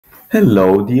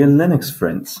Hello, dear Linux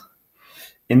friends.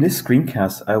 In this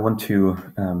screencast, I want to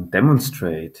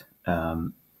demonstrate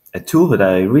a tool that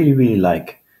I really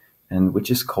like, and which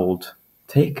is called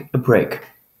Take a Break.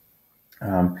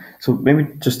 So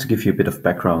maybe just to give you a bit of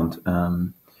background.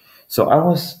 So I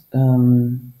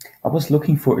was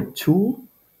looking for a tool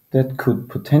that could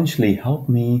potentially help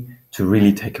me to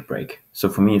really take a break. So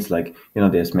for me, it's like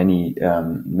there's many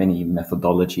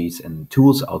methodologies and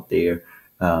tools out there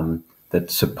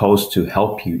that's supposed to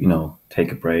help you,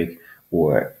 take a break,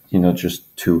 or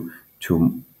just to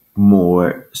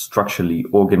more structurally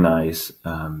organize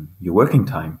your working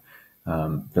time.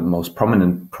 The most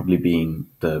prominent probably being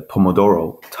the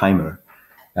Pomodoro timer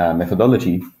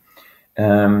methodology.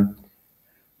 Um,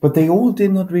 but they all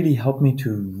did not really help me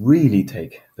to really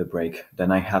take the break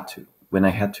when I had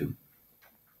to.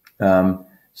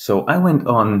 So I went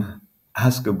on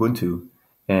Ask Ubuntu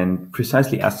and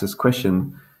precisely asked this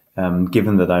question,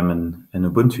 given that I'm an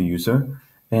Ubuntu user.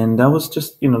 And I was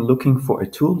just, looking for a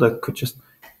tool that could just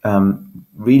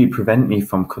really prevent me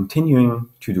from continuing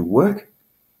to do work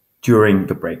during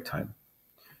the break time.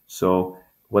 So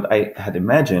what I had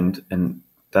imagined, and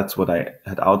that's what I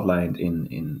had outlined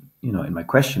in my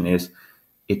question, is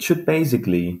it should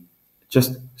basically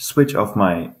just switch off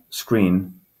my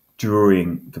screen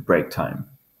during the break time.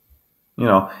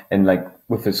 And like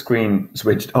with the screen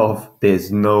switched off,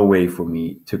 there's no way for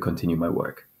me to continue my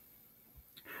work.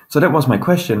 So that was my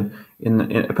question.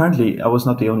 Apparently, I was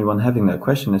not the only one having that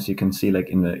question, as you can see, like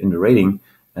in the rating,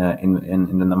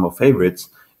 in the number of favorites,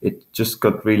 it just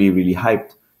got really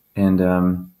hyped, and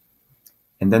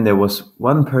then there was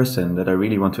one person that I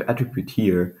really want to attribute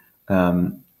here,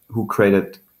 who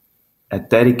created a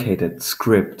dedicated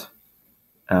script,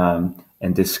 and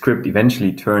this script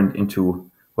eventually turned into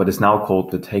what is now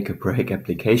called the Take a Break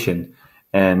application,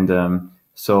 and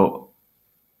so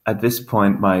at this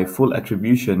point, my full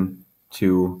attribution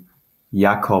to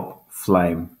Jakob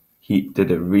Fleim. He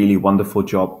did a really wonderful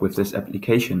job with this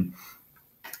application.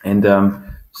 And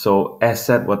so, as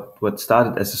said, what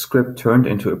started as a script turned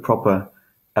into a proper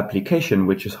application,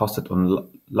 which is hosted on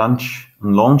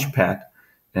Launchpad,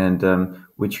 and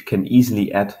which you can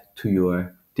easily add to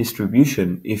your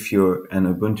distribution if you're an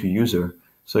Ubuntu user.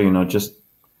 So, just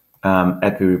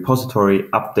add the repository,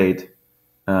 update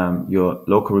your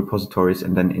local repositories,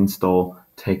 and then install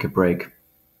Take a Break.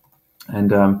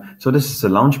 And so this is a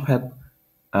Launchpad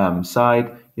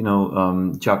site.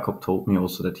 Jakob told me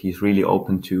also that he's really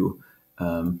open to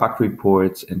bug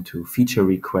reports and to feature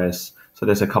requests. So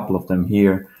there's a couple of them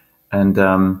here, and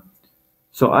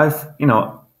so I've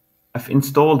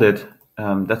installed it.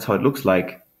 That's how it looks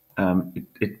like.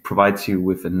 It provides you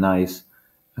with a nice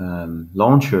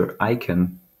launcher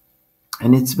icon,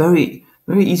 and it's very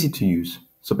easy to use.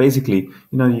 So basically,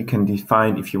 you can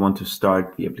define if you want to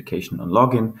start the application on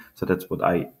login. So that's what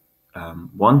I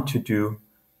want to do.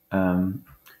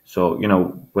 So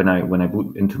when I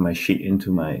boot into my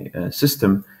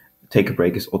system, Take a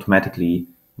Break is automatically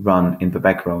run in the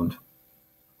background.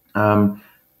 The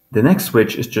next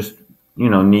switch is just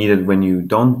needed when you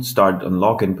don't start on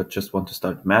login but just want to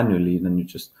start manually. Then you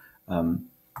just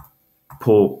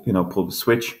pull the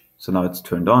switch. So now it's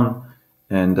turned on,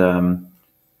 and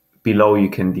below you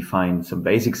can define some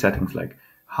basic settings like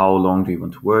how long do you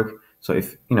want to work. So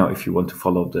if you want to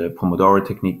follow the Pomodoro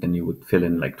technique, then you would fill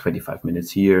in like 25 minutes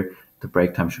here. The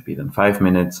break time should be then 5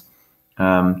 minutes.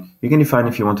 You can define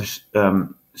if you want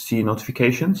to see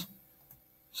notifications.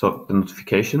 So the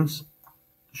notifications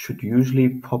should usually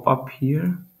pop up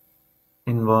here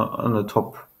on the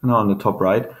top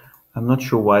right. I'm not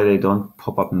sure why they don't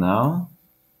pop up now.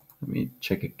 Let me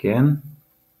check again.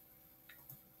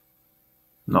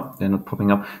 No, they're not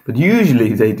popping up, but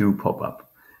usually they do pop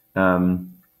up.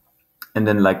 And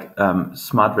then like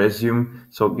Smart Resume.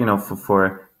 So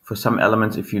for some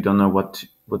elements, if you don't know what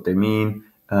they mean,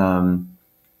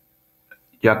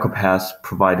 Jakob has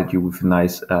provided you with a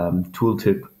nice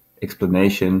tooltip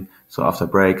explanation. So after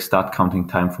break, start counting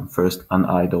time from first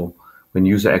unidle when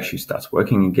user actually starts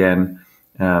working again.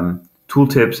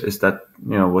 Tooltips is that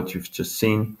what you've just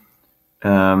seen.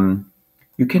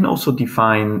 You can also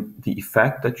define the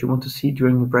effect that you want to see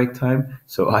during the break time.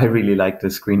 So I really like the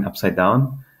screen upside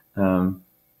down.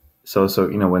 So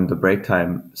when the break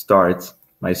time starts,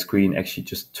 my screen actually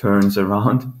just turns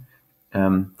around.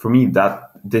 For me,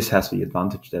 this has the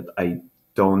advantage that I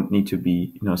don't need to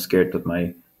be scared that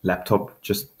my laptop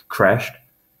just crashed.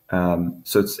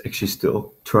 So it's actually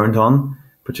still turned on,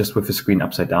 but just with the screen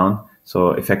upside down.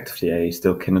 So effectively, I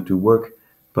still cannot do work,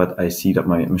 but I see that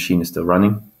my machine is still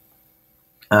running.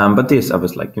 But this, I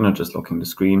was like, just locking the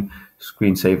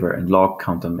screensaver and log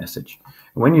countdown message.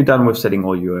 And when you're done with setting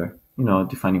all your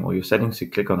defining all your settings, you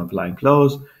click on apply and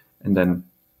close, and then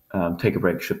take a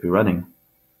break should be running.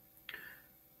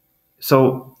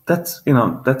 So that's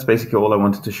basically all I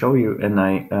wanted to show you. And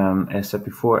I, as said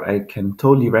before, I can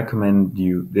totally recommend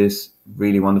you this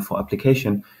really wonderful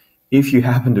application if you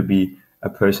happen to be a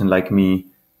person like me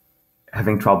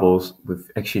having troubles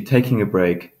with actually taking a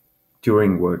break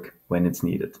during work when it's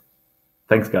needed.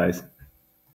 Thanks, guys.